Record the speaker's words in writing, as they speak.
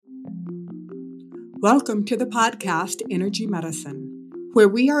Welcome to the podcast Energy Medicine, where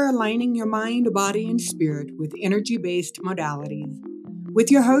we are aligning your mind, body, and spirit with energy-based modalities. With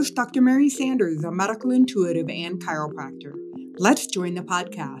your host, Dr. Mary Sanders, a medical intuitive and chiropractor. Let's join the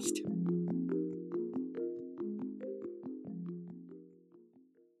podcast.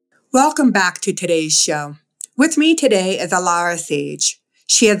 Welcome back to today's show. With me today is Alara Sage.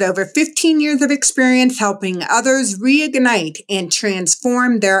 She has over 15 years of experience helping others reignite and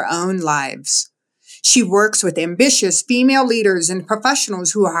transform their own lives. She works with ambitious female leaders and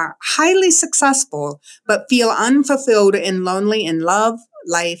professionals who are highly successful but feel unfulfilled and lonely in love,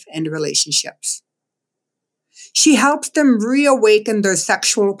 life, and relationships. She helps them reawaken their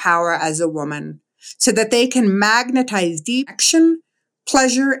sexual power as a woman so that they can magnetize deep action,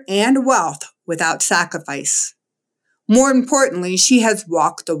 pleasure, and wealth without sacrifice. More importantly, she has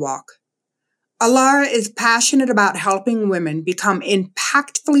walked the walk. Alara is passionate about helping women become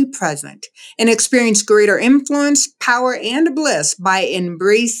impactfully present and experience greater influence, power, and bliss by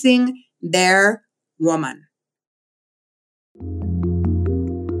embracing their woman.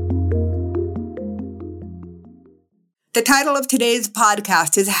 The title of today's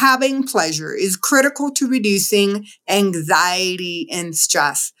podcast is Having Pleasure is Critical to Reducing Anxiety and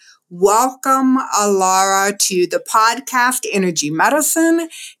Stress. Welcome, Alara, to the podcast Energy Medicine.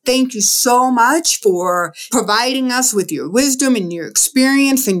 Thank you so much for providing us with your wisdom and your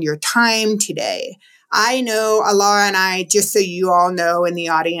experience and your time today. I know Alara and I, just so you all know in the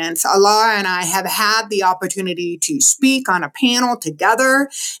audience, Alara and I have had the opportunity to speak on a panel together,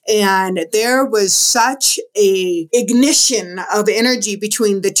 and there was such a ignition of energy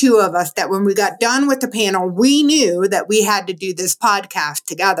between the two of us that when we got done with the panel, we knew that we had to do this podcast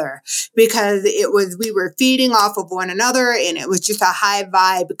together because we were feeding off of one another, and it was just a high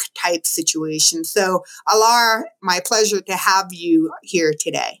vibe type situation. So Alara, my pleasure to have you here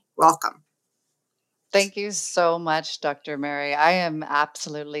today. Welcome. Thank you so much, Dr. Mary. I am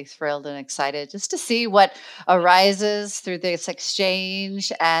absolutely thrilled and excited just to see what arises through this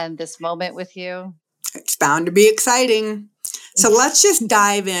exchange and this moment with you. It's bound to be exciting. So let's just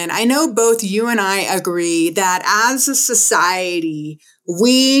dive in. I know both you and I agree that as a society,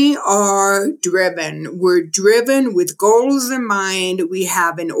 we are driven. We're driven with goals in mind. We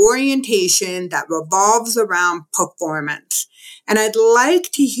have an orientation that revolves around performance. And I'd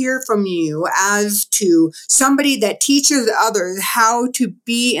like to hear from you as to somebody that teaches others how to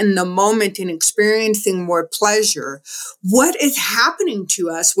be in the moment and experiencing more pleasure. What is happening to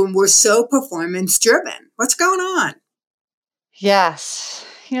us when we're so performance driven? What's going on? Yes.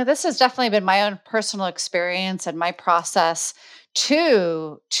 This has definitely been my own personal experience, and my process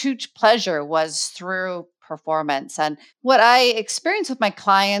to pleasure was through performance. And what I experience with my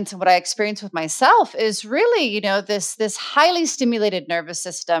clients and what I experience with myself is really, this highly stimulated nervous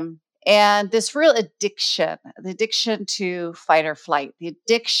system and this real addiction, the addiction to fight or flight, the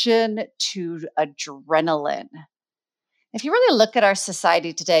addiction to adrenaline. If you really look at our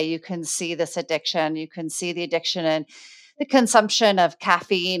society today, you can see this addiction. You can see the addiction in the consumption of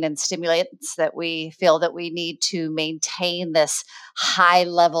caffeine and stimulants that we feel that we need to maintain this high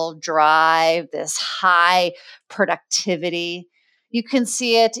level drive, this high productivity. You can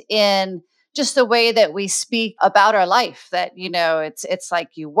see it in just the way that we speak about our life, that, it's like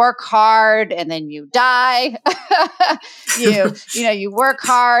you work hard and then you die. You work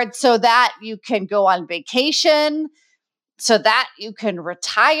hard so that you can go on vacation, so that you can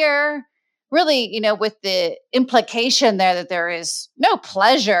retire. Really, with the implication there that there is no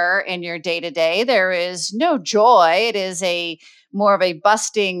pleasure in your day to day, there is no joy. It is more of a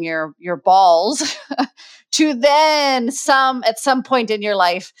busting your balls to then at some point in your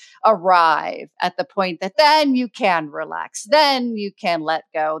life arrive at the point that then you can relax, then you can let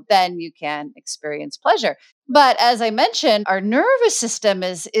go, then you can experience pleasure. But as I mentioned, our nervous system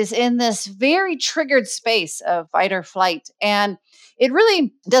is in this very triggered space of fight or flight. And it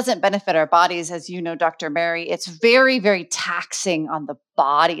really doesn't benefit our bodies, as you know, Dr. Mary. It's very, very taxing on the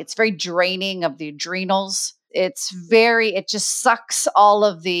body. It's very draining of the adrenals. It just sucks all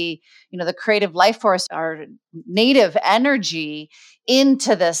of the creative life force, our native energy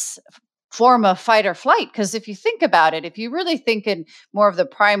into this form of fight or flight. Because if you think about it, if you really think in more of the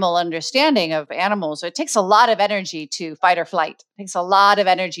primal understanding of animals, it takes a lot of energy to fight or flight. It takes a lot of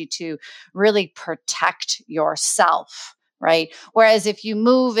energy to really protect yourself. Right. Whereas if you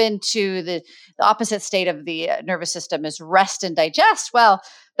move into the opposite state of the nervous system is rest and digest, well,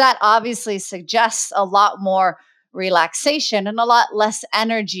 that obviously suggests a lot more relaxation and a lot less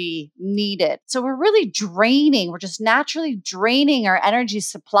energy needed. So we're really draining. We're just naturally draining our energy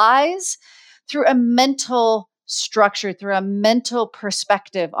supplies through a mental structure, through a mental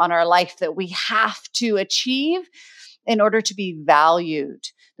perspective on our life that we have to achieve in order to be valued,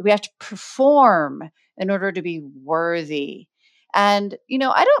 that we have to perform in order to be worthy. And,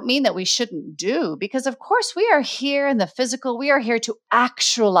 I don't mean that we shouldn't do, because of course we are here in the physical. We are here to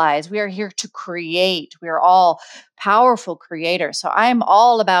actualize. We are here to create. We are all powerful creators. So I'm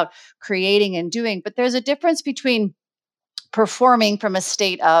all about creating and doing. But there's a difference between performing from a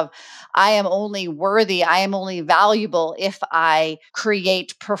state of, I am only worthy, I am only valuable if I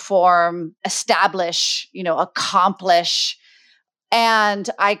create, perform, establish, accomplish. And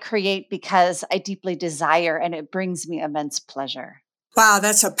I create because I deeply desire and it brings me immense pleasure. Wow,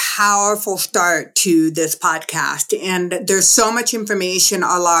 that's a powerful start to this podcast. And there's so much information,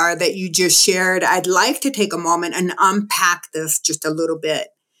 Alara, that you just shared. I'd like to take a moment and unpack this just a little bit.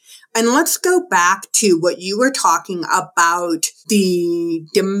 And let's go back to what you were talking about, the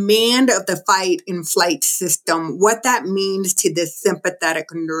demand of the fight and flight system, what that means to the sympathetic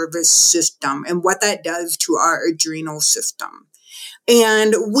nervous system, and what that does to our adrenal system.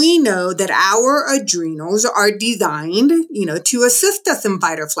 And we know that our adrenals are designed, to assist us in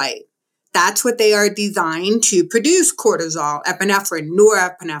fight or flight. That's what they are designed to produce: cortisol, epinephrine,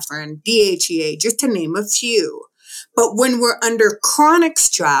 norepinephrine, DHEA, just to name a few. But when we're under chronic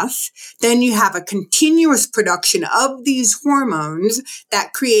stress, then you have a continuous production of these hormones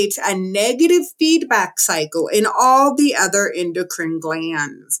that creates a negative feedback cycle in all the other endocrine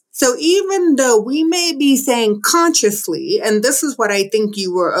glands. So even though we may be saying consciously, and this is what I think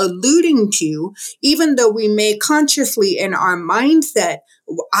you were alluding to, even though we may consciously in our mindset,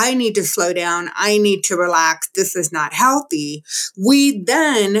 I need to slow down, I need to relax, this is not healthy, we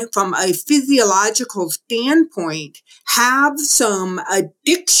then, from a physiological standpoint, have some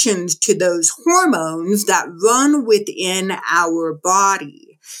addictions to those hormones that run within our body.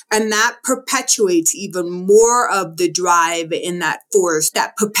 And that perpetuates even more of the drive in that force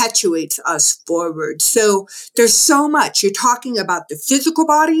that perpetuates us forward. So there's so much. You're talking about the physical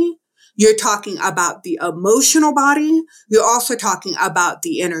body. You're talking about the emotional body. You're also talking about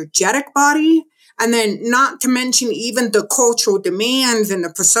the energetic body. And then not to mention even the cultural demands and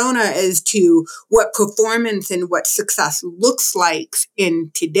the persona as to what performance and what success looks like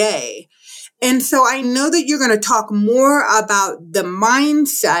in today. And so I know that you're going to talk more about the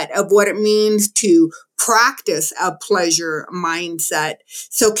mindset of what it means to practice a pleasure mindset.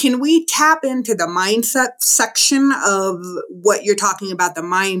 So can we tap into the mindset section of what you're talking about, the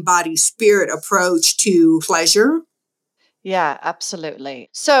mind, body, spirit approach to pleasure? Yeah,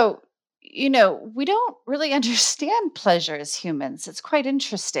 absolutely. So, we don't really understand pleasure as humans. It's quite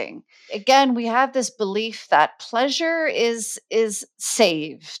interesting. Again, we have this belief that pleasure is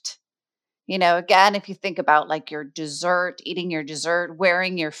saved. Again, if you think about like your dessert, eating your dessert,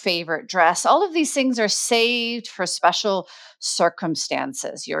 wearing your favorite dress, all of these things are saved for special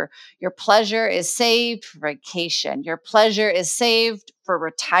circumstances. Your pleasure is saved for vacation. Your pleasure is saved for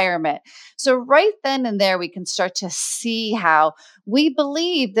retirement. So right then and there, we can start to see how we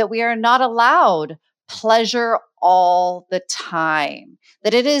believe that we are not allowed pleasure all the time,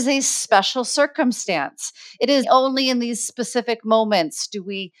 that it is a special circumstance. It is only in these specific moments do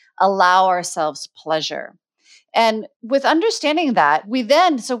we allow ourselves pleasure. And with understanding that,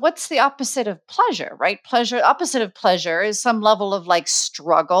 so what's the opposite of pleasure, right? Opposite of pleasure is some level of like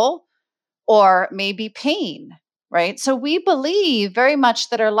struggle or maybe pain, right? So we believe very much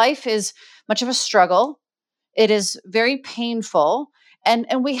that our life is much of a struggle. It is very painful. And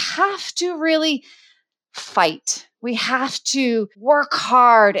we have to really fight. We have to work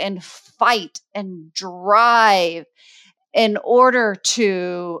hard and fight and drive in order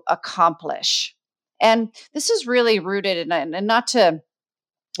to accomplish. And this is really rooted in, and not to,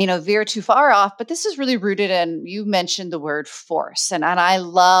 veer too far off, but this is really rooted in, you mentioned the word force. And I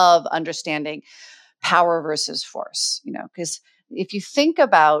love understanding power versus force, because if you think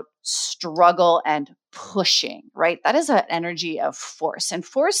about struggle and pushing, right, that is an energy of force. And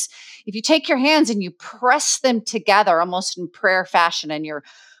force, if you take your hands and you press them together almost in prayer fashion and you're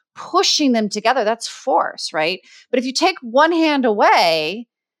pushing them together, that's force, right? But if you take one hand away,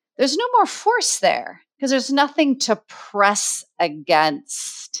 there's no more force there because there's nothing to press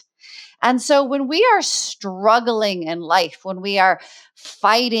against. And so when we are struggling in life, when we are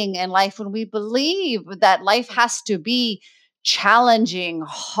fighting in life, when we believe that life has to be challenging,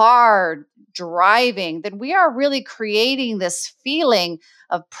 hard, driving, then we are really creating this feeling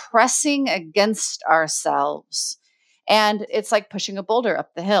of pressing against ourselves. And it's like pushing a boulder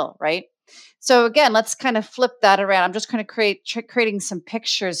up the hill, right? So again, let's kind of flip that around. I'm just going to creating some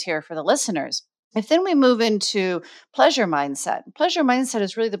pictures here for the listeners. If then we move into pleasure mindset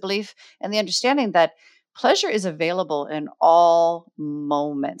is really the belief and the understanding that Pleasure is available in all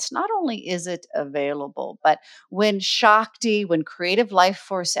moments. Not only is it available, but when Shakti, when creative life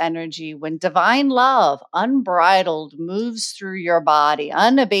force energy, when divine love, unbridled, moves through your body,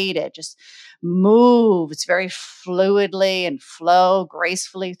 unabated, just moves very fluidly and flow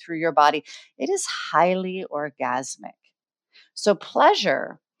gracefully through your body, it is highly orgasmic. So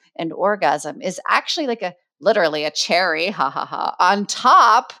pleasure and orgasm is actually like a literally a cherry, ha ha ha, on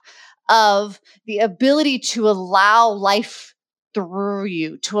top of the ability to allow life through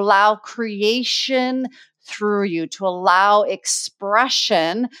you, to allow creation through you, to allow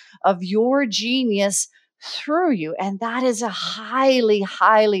expression of your genius through you. And that is a highly,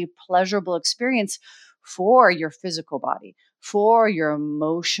 highly pleasurable experience for your physical body, for your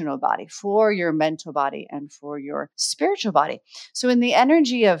emotional body, for your mental body, and for your spiritual body. So, in the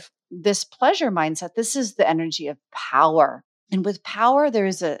energy of this pleasure mindset, this is the energy of power. And with power,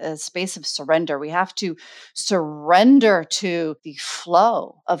 there's a space of surrender. We have to surrender to the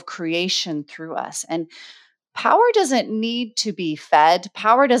flow of creation through us. And power doesn't need to be fed.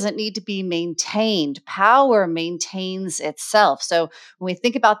 Power doesn't need to be maintained. Power maintains itself. So when we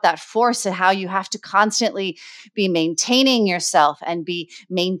think about that force and how you have to constantly be maintaining yourself and be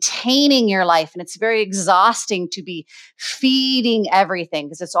maintaining your life, and it's very exhausting to be feeding everything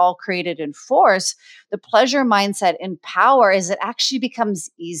because it's all created in force. The pleasure mindset in power is it actually becomes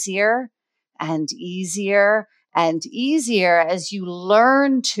easier and easier and easier as you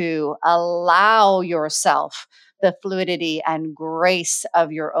learn to allow yourself the fluidity and grace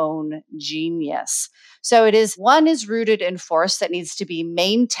of your own genius. So it is one is rooted in force that needs to be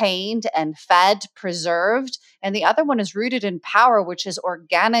maintained and fed, preserved, and the other one is rooted in power, which is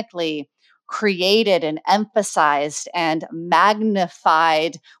organically created and emphasized and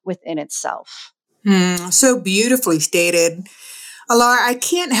magnified within itself. So beautifully stated. Alara, I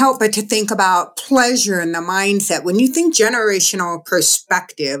can't help but to think about pleasure and the mindset. When you think generational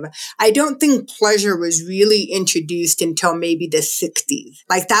perspective, I don't think pleasure was really introduced until maybe the 60s.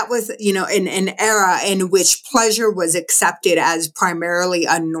 Like that was, an era in which pleasure was accepted as primarily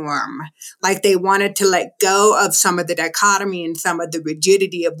a norm. Like they wanted to let go of some of the dichotomy and some of the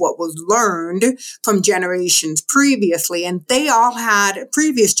rigidity of what was learned from generations previously. And they all had,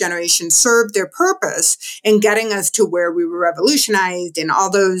 previous generations served their purpose in getting us to where we were revolutionized and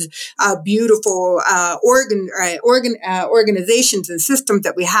all those beautiful organizations and systems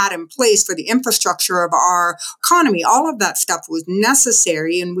that we had in place for the infrastructure of our economy. All of that stuff was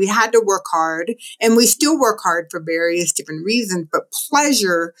necessary, and we had to work hard, and we still work hard for various different reasons. But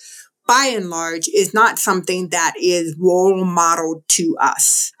pleasure, by and large, is not something that is role modeled to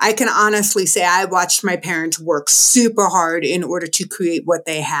us. I can honestly say I watched my parents work super hard in order to create what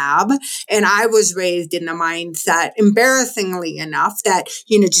they have. And I was raised in the mindset, embarrassingly enough, that,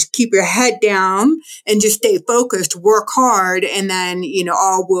 just keep your head down and just stay focused, work hard, and then,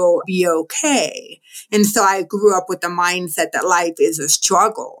 all will be okay. And so I grew up with the mindset that life is a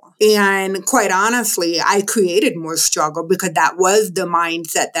struggle. And quite honestly, I created more struggle because that was the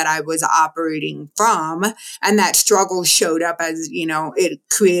mindset that I was operating from. And that struggle showed up as, it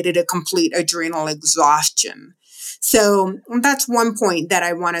created a complete adrenal exhaustion. So that's one point that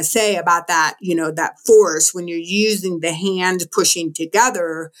I want to say about that, that force when you're using the hands pushing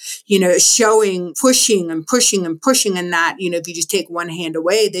together, showing, pushing and pushing and pushing. And that, if you just take one hand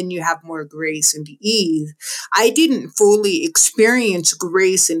away, then you have more grace and ease. I didn't fully experience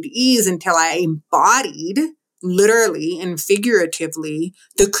grace and ease until I embodied, literally and figuratively,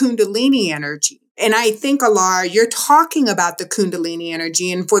 the Kundalini energy. And I think, Alara, you're talking about the Kundalini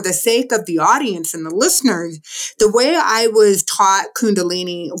energy. And for the sake of the audience and the listeners, the way I was taught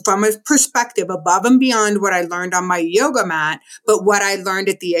Kundalini from a perspective above and beyond what I learned on my yoga mat, but what I learned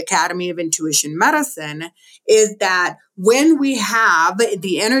at the Academy of Intuition Medicine, is that when we have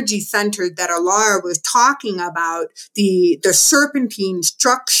the energy center that Alara was talking about, the serpentine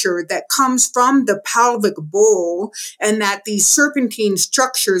structure that comes from the pelvic bowl, and that these serpentine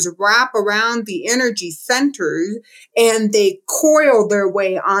structures wrap around the energy centers and they coil their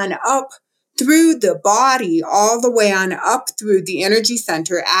way on up through the body, all the way on up through the energy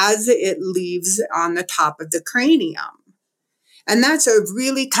center as it leaves on the top of the cranium. And that's a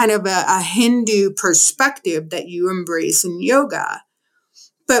really kind of a Hindu perspective that you embrace in yoga.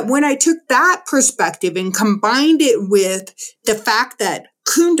 But when I took that perspective and combined it with the fact that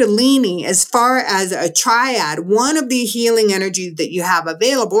Kundalini, as far as a triad, one of the healing energies that you have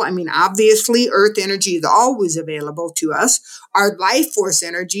available, I mean, obviously, earth energy is always available to us. Our life force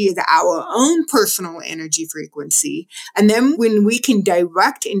energy is our own personal energy frequency. And then when we can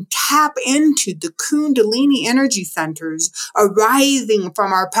direct and tap into the Kundalini energy centers arising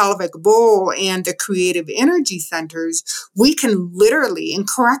from our pelvic bowl and the creative energy centers, we can literally, and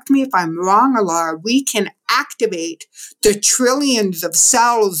correct me if I'm wrong, Alara, we can activate the trillions of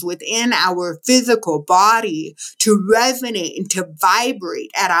cells within our physical body to resonate and to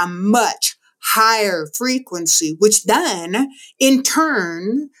vibrate at a much higher frequency, which then in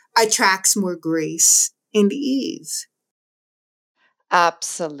turn attracts more grace and ease.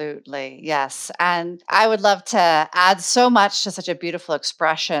 Absolutely. Yes. And I would love to add so much to such a beautiful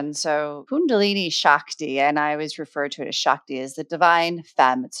expression. So, Kundalini Shakti, and I always refer to it as Shakti, is the divine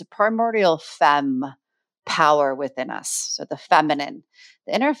femme. It's a primordial femme power within us. So, the feminine,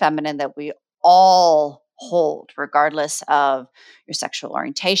 the inner feminine that we all hold, regardless of your sexual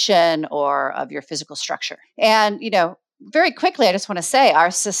orientation or of your physical structure. And, very quickly, I just want to say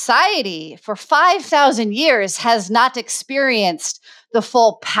our society for 5,000 years has not experienced the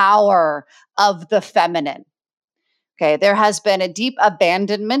full power of the feminine. Okay, there has been a deep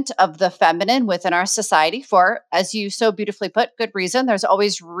abandonment of the feminine within our society for, as you so beautifully put, good reason. There's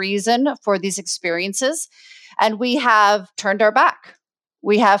always reason for these experiences. And we have turned our back.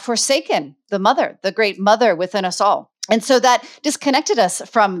 We have forsaken the mother, the great mother within us all. And so that disconnected us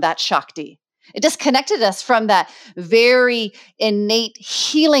from that Shakti. It disconnected us from that very innate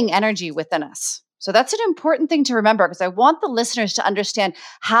healing energy within us. So that's an important thing to remember, because I want the listeners to understand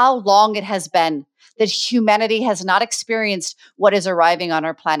how long it has been that humanity has not experienced what is arriving on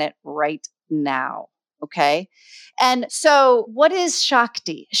our planet right now. Okay. And so, what is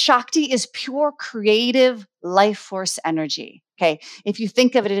Shakti? Shakti is pure creative life force energy. Okay. If you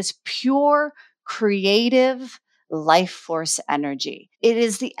think of it as pure creative life force energy, it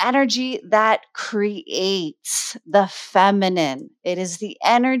is the energy that creates the feminine. It is the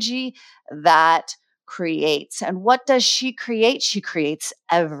energy that creates. And what does she create? She creates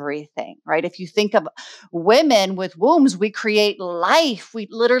everything, right? If you think of women with wombs, we create life. We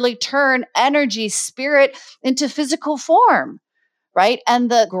literally turn energy, spirit into physical form, right? And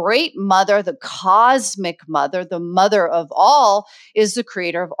the great mother, the cosmic mother, the mother of all, is the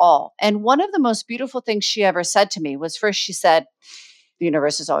creator of all. And one of the most beautiful things she ever said to me was, first, she said, the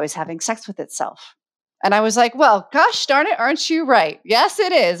universe is always having sex with itself. And I was like, well, gosh darn it, aren't you right? Yes,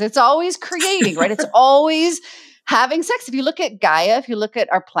 it is. It's always creating, right? It's always having sex. If you look at Gaia, if you look at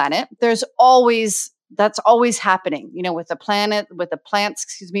our planet, that's always happening, with the planet, with the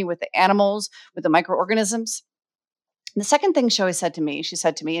plants, with the animals, with the microorganisms. The second thing she said to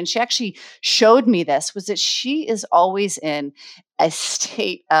me, and she actually showed me this, was that she is always in a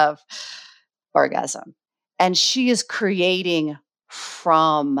state of orgasm. And she is creating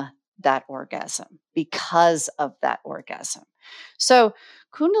from that orgasm, because of that orgasm. So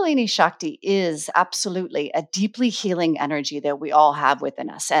Kundalini Shakti is absolutely a deeply healing energy that we all have within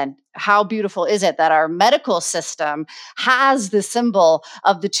us. And how beautiful is it that our medical system has the symbol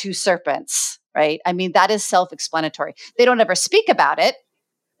of the two serpents, right? I mean, that is self-explanatory. They don't ever speak about it,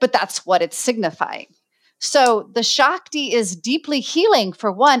 but that's what it's signifying. So the Shakti is deeply healing.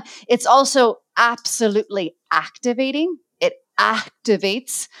 For one, it's also absolutely activating. It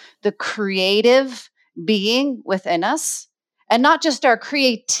activates the creative being within us. And not just our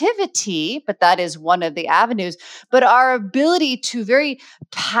creativity, but that is one of the avenues, but our ability to very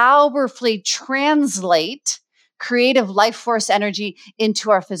powerfully translate creative life force energy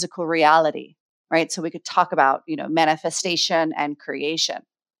into our physical reality, right? So we could talk about, manifestation and creation.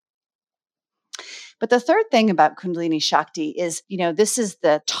 But the third thing about Kundalini Shakti is, this is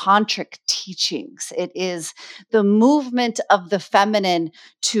the tantric teachings. It is the movement of the feminine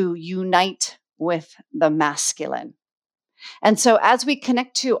to unite with the masculine. And so as we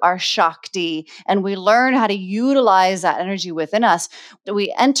connect to our Shakti and we learn how to utilize that energy within us,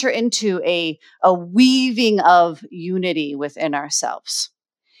 we enter into a weaving of unity within ourselves.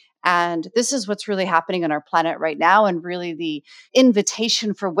 And this is what's really happening on our planet right now. And really, the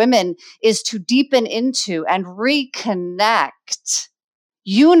invitation for women is to deepen into and reconnect,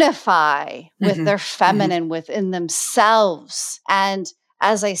 unify with their feminine within themselves. And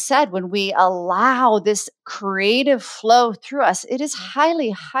as I said, when we allow this creative flow through us, it is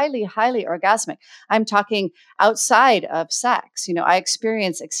highly, highly, highly orgasmic. I'm talking outside of sex. I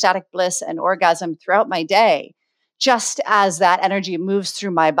experience ecstatic bliss and orgasm throughout my day. Just as that energy moves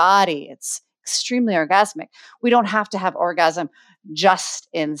through my body, it's extremely orgasmic. We don't have to have orgasm just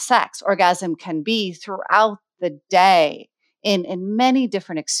in sex. Orgasm can be throughout the day in many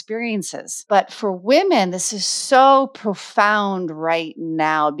different experiences. But for women, this is so profound right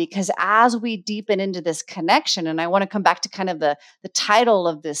now, because as we deepen into this connection, and I want to come back to kind of the title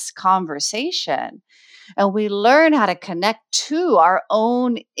of this conversation, and we learn how to connect to our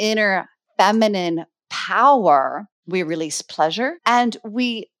own inner feminine power, we release pleasure and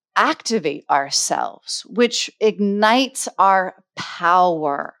we activate ourselves, which ignites our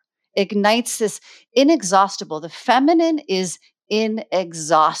power, ignites this inexhaustible. The feminine is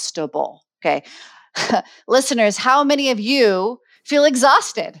inexhaustible. Okay. Listeners, how many of you feel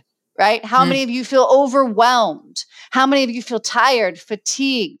exhausted, right? How many of you feel overwhelmed? How many of you feel tired,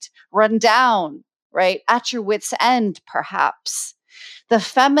 fatigued, run down, right? At your wit's end, perhaps. The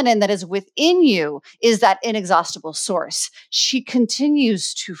feminine that is within you is that inexhaustible source. She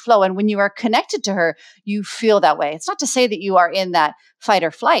continues to flow. And when you are connected to her, you feel that way. It's not to say that you are in that fight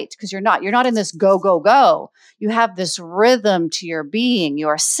or flight, because you're not. You're not in this go, go, go. You have this rhythm to your being. You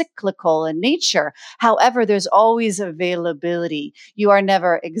are cyclical in nature. However, there's always availability. You are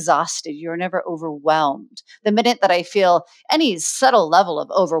never exhausted. You are never overwhelmed. The minute that I feel any subtle level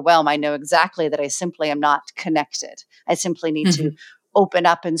of overwhelm, I know exactly that I simply am not connected. I simply need to open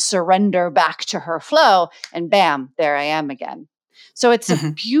up and surrender back to her flow, and bam, there I am again. So it's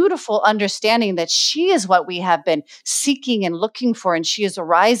a beautiful understanding that she is what we have been seeking and looking for. And she is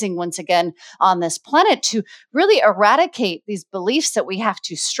arising once again on this planet to really eradicate these beliefs that we have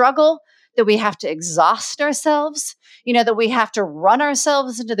to struggle, that we have to exhaust ourselves, that we have to run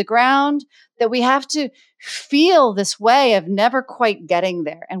ourselves into the ground, that we have to feel this way of never quite getting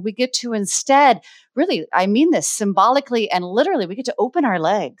there. And we get to instead, really, I mean this symbolically and literally, we get to open our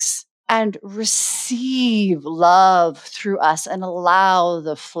legs and receive love through us and allow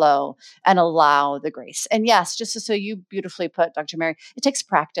the flow and allow the grace. And yes, just so you beautifully put, Dr. Mary, it takes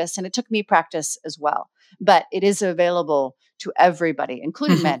practice, and it took me practice as well, but it is available to everybody,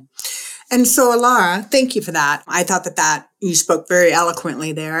 including men. And so, Alara, thank you for that. I thought that you spoke very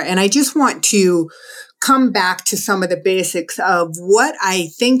eloquently there. And I just want to come back to some of the basics of what I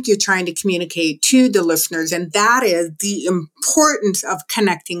think you're trying to communicate to the listeners. And that is the importance of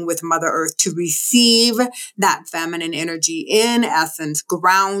connecting with Mother Earth to receive that feminine energy, in essence,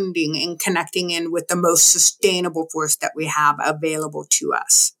 grounding and connecting in with the most sustainable force that we have available to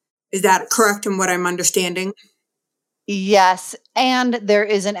us. Is that correct in what I'm understanding? Yes. And there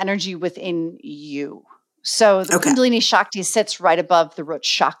is an energy within you. So the Kundalini Shakti sits right above the root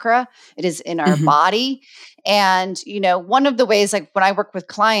chakra. It is in our body. And, one of the ways, like when I work with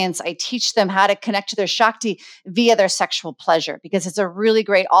clients, I teach them how to connect to their Shakti via their sexual pleasure, because it's a really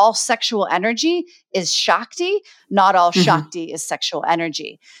great, all sexual energy is Shakti. Not all Shakti is sexual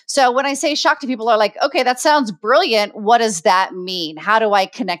energy. So when I say Shakti, people are like, okay, that sounds brilliant. What does that mean? How do I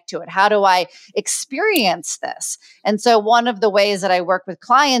connect to it? How do I experience this? And so one of the ways that I work with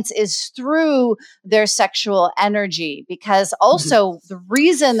clients is through their sexual energy, because also the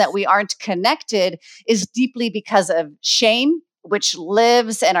reason that we aren't connected is deeply because of shame, which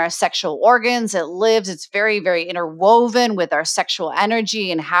lives in our sexual organs. It's very, very interwoven with our sexual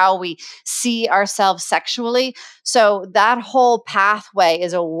energy and how we see ourselves sexually. So that whole pathway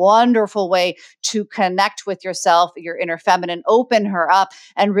is a wonderful way to connect with yourself, your inner feminine, open her up,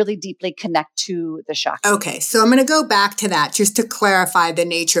 and really deeply connect to the Shakti. Okay, so I'm going to go back to that just to clarify the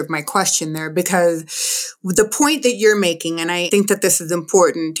nature of my question there, because the point that you're making, and I think that this is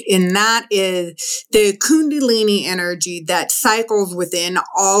important, and that is the Kundalini energy that cycles within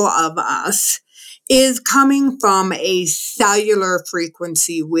all of us is coming from a cellular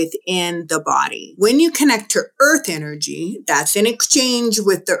frequency within the body. When you connect to earth energy, that's in exchange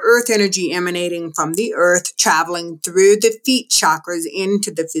with the earth energy emanating from the earth, traveling through the feet chakras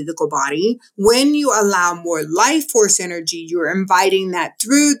into the physical body. When you allow more life force energy, you're inviting that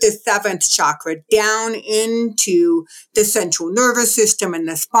through the seventh chakra down into the central nervous system and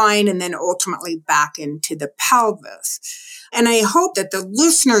the spine, and then ultimately back into the pelvis. And I hope that the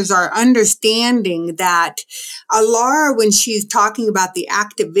listeners are understanding that Alara, when she's talking about the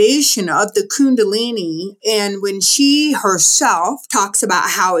activation of the Kundalini, and when she herself talks about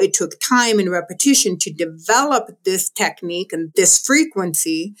how it took time and repetition to develop this technique and this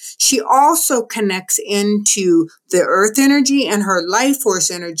frequency, she also connects into the earth energy and her life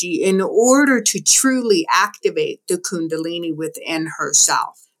force energy in order to truly activate the Kundalini within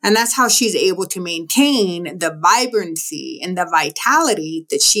herself. And that's how she's able to maintain the vibrancy and the vitality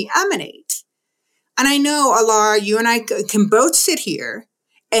that she emanates. And I know, Alara, you and I can both sit here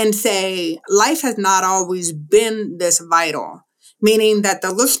and say life has not always been this vital. meaning that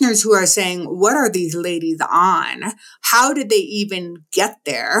the listeners who are saying, what are these ladies on? How did they even get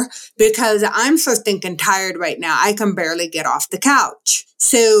there? Because I'm so stinking tired right now, I can barely get off the couch.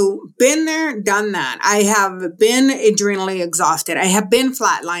 So been there, done that. I have been adrenally exhausted. I have been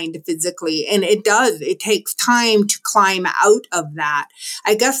flatlined physically, and it takes time to climb out of that.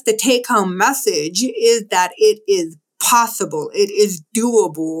 I guess the take home message is that it is possible, it is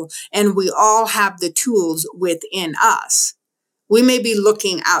doable, and we all have the tools within us. We may be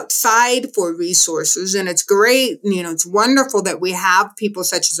looking outside for resources, and it's great. It's wonderful that we have people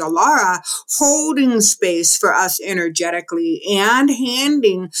such as Alara holding space for us energetically and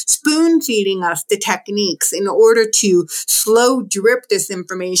spoon feeding us the techniques in order to slow drip this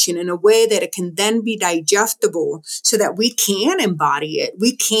information in a way that it can then be digestible so that we can embody it.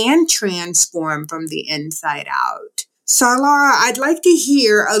 We can transform from the inside out. So, Alara, I'd like to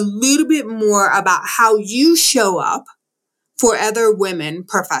hear a little bit more about how you show up for other women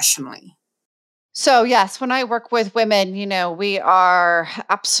professionally. So, yes, when I work with women, we are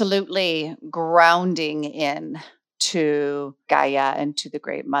absolutely grounding in to Gaia and to the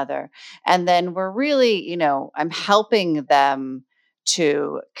Great Mother. And then we're really, I'm helping them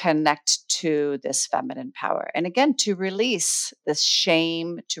to connect to this feminine power. And again, to release this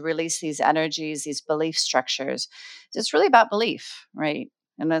shame, to release these energies, these belief structures. It's really about belief, right?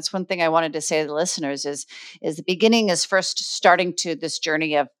 And that's one thing I wanted to say to the listeners is the beginning is first starting to this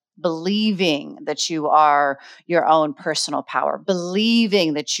journey of believing that you are your own personal power,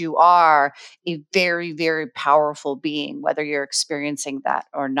 believing that you are a very, very powerful being, whether you're experiencing that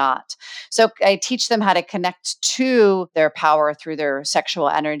or not. So I teach them how to connect to their power through their sexual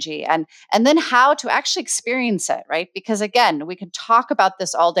energy and then how to actually experience it, right? Because again, we can talk about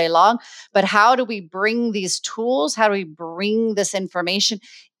this all day long, but how do we bring these tools? How do we bring this information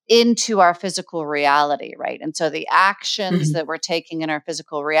into our physical reality, right? And so the actions that we're taking in our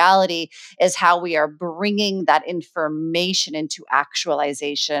physical reality is how we are bringing that information into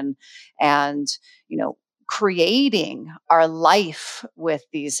actualization and, creating our life with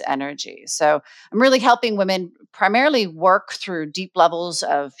these energies. So I'm really helping women primarily work through deep levels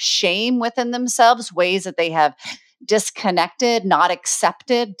of shame within themselves, ways that they have disconnected, not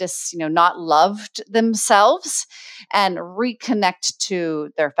accepted, not loved themselves, and reconnect to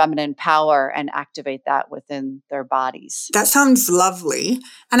their feminine power and activate that within their bodies. That sounds lovely.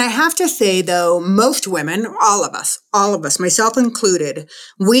 And I have to say, though, most women, all of us, myself included,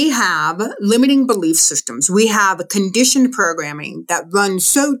 we have limiting belief systems. We have conditioned programming that runs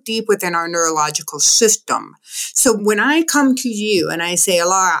so deep within our neurological system. So when I come to you and I say,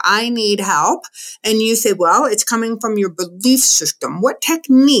 Alara, I need help, and you say, well, it's coming from your belief system, what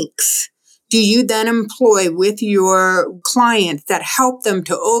techniques do you then employ with your clients that help them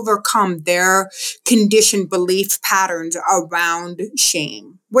to overcome their conditioned belief patterns around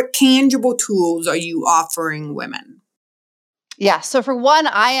shame? What tangible tools are you offering women? Yeah. So for one,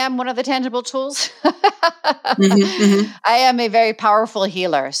 I am one of the tangible tools. Mm-hmm, mm-hmm. I am a very powerful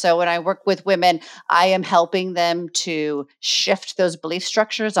healer. So when I work with women, I am helping them to shift those belief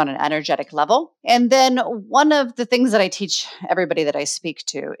structures on an energetic level. And then one of the things that I teach everybody that I speak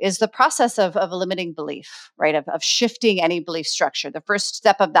to is the process of a limiting belief, right? Of shifting any belief structure. The first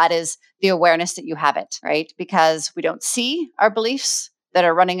step of that is the awareness that you have it, right? Because we don't see our beliefs that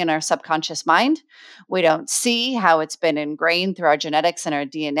are running in our subconscious mind. We don't see how it's been ingrained through our genetics and our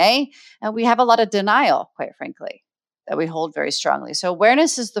DNA. And we have a lot of denial, quite frankly, that we hold very strongly. So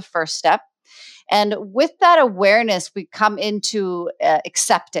awareness is the first step. And with that awareness, we come into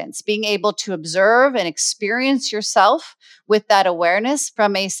acceptance, being able to observe and experience yourself with that awareness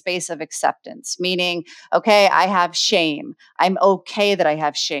from a space of acceptance, meaning, okay, I have shame. I'm okay that I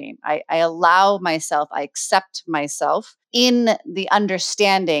have shame. I allow myself, I accept myself in the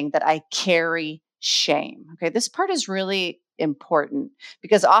understanding that I carry shame. Okay, this part is really important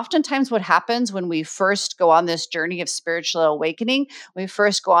because oftentimes what happens when we first go on this journey of spiritual awakening, we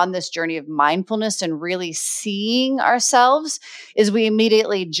first go on this journey of mindfulness and really seeing ourselves, is we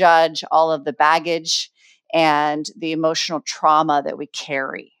immediately judge all of the baggage and the emotional trauma that we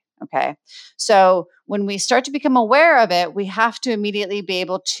carry. Okay. So when we start to become aware of it, we have to immediately be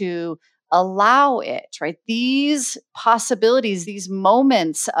able to allow it, right? These possibilities, these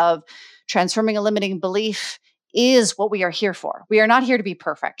moments of transforming a limiting belief is what we are here for. We are not here to be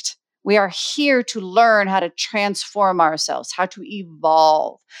perfect. We are here to learn how to transform ourselves, how to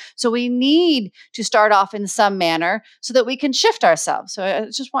evolve. So we need to start off in some manner so that we can shift ourselves. So I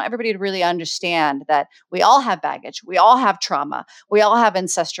just want everybody to really understand that we all have baggage. We all have trauma. We all have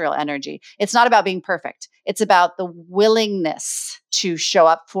ancestral energy. It's not about being perfect. It's about the willingness to show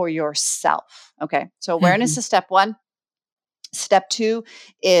up for yourself. Okay. So awareness is step one. Step 2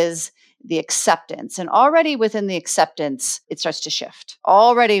 is the acceptance. And already within the acceptance, it starts to shift.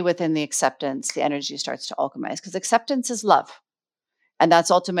 Already within the acceptance, the energy starts to alchemize because acceptance is love. And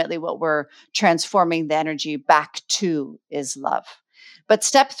that's ultimately what we're transforming the energy back to is love. But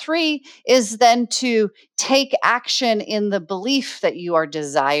step 3 is then to take action in the belief that you are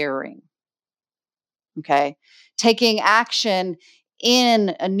desiring. Okay. Taking action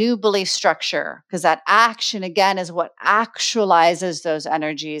in a new belief structure, because that action again is what actualizes those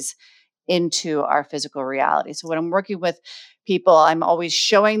energies into our physical reality. So when I'm working with people, I'm always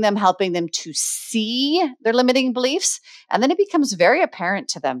showing them, helping them to see their limiting beliefs. And then it becomes very apparent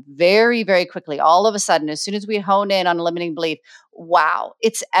to them very, very quickly. All of a sudden, as soon as we hone in on a limiting belief, wow,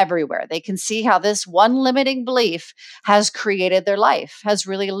 it's everywhere. They can see how this one limiting belief has created their life, has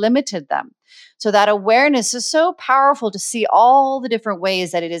really limited them. So that awareness is so powerful to see all the different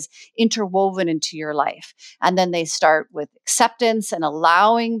ways that it is interwoven into your life. And then they start with acceptance and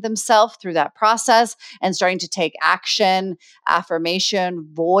allowing themselves through that process and starting to take action, affirmation,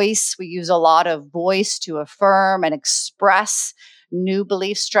 voice. We use a lot of voice to affirm and express new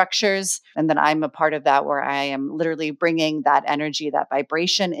belief structures. And then I'm a part of that where I am literally bringing that energy, that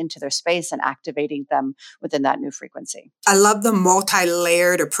vibration into their space and activating them within that new frequency. I love the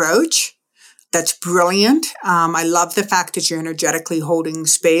multi-layered approach. That's brilliant. I love the fact that you're energetically holding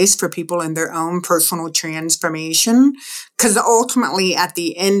space for people in their own personal transformation. Because ultimately, at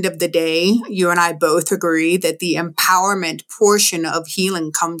the end of the day, you and I both agree that the empowerment portion of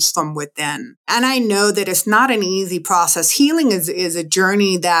healing comes from within. And I know that it's not an easy process. Healing is a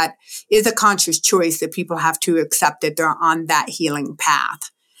journey that is a conscious choice that people have to accept that they're on that healing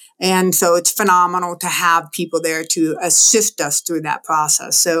path. And so it's phenomenal to have people there to assist us through that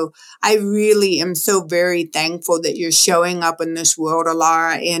process. So I really am so very thankful that you're showing up in this world,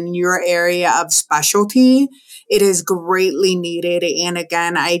 Alara, in your area of specialty. It is greatly needed. And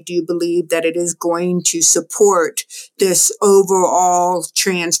again, I do believe that it is going to support this overall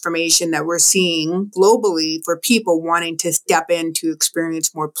transformation that we're seeing globally for people wanting to step in to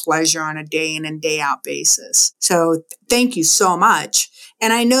experience more pleasure on a day in and day out basis. So thank you so much.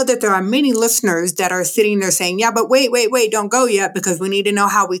 And I know that there are many listeners that are sitting there saying, yeah, but wait, don't go yet because we need to know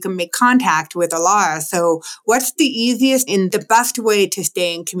how we can make contact with Alara. So what's the easiest and the best way to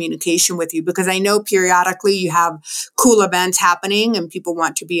stay in communication with you? Because I know periodically you have cool events happening and people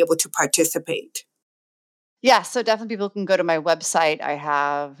want to be able to participate. Yeah, so definitely people can go to my website. I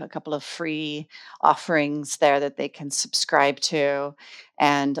have a couple of free offerings there that they can subscribe to.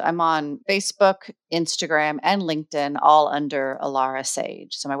 And I'm on Facebook, Instagram, and LinkedIn, all under Alara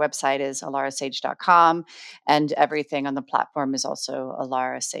Sage. So my website is alarasage.com, and everything on the platform is also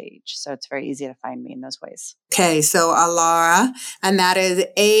Alara Sage. So it's very easy to find me in those ways. Okay, so Alara, and that is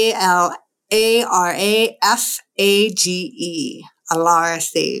ALARASAGE, Alara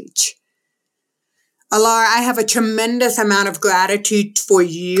Sage. Alara, I have a tremendous amount of gratitude for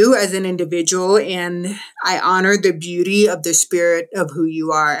you as an individual, and I honor the beauty of the spirit of who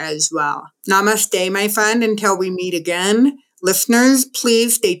you are as well. Namaste, my friend, until we meet again. Listeners,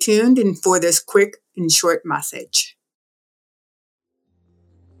 please stay tuned and for this quick and short message.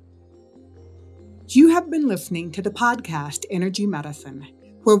 You have been listening to the podcast Energy Medicine,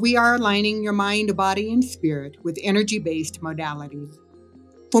 where we are aligning your mind, body, and spirit with energy-based modalities.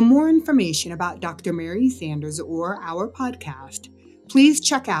 For more information about Dr. Mary Sanders or our podcast, please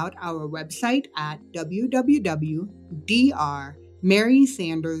check out our website at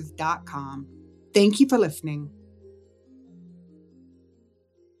www.drmarysanders.com. Thank you for listening.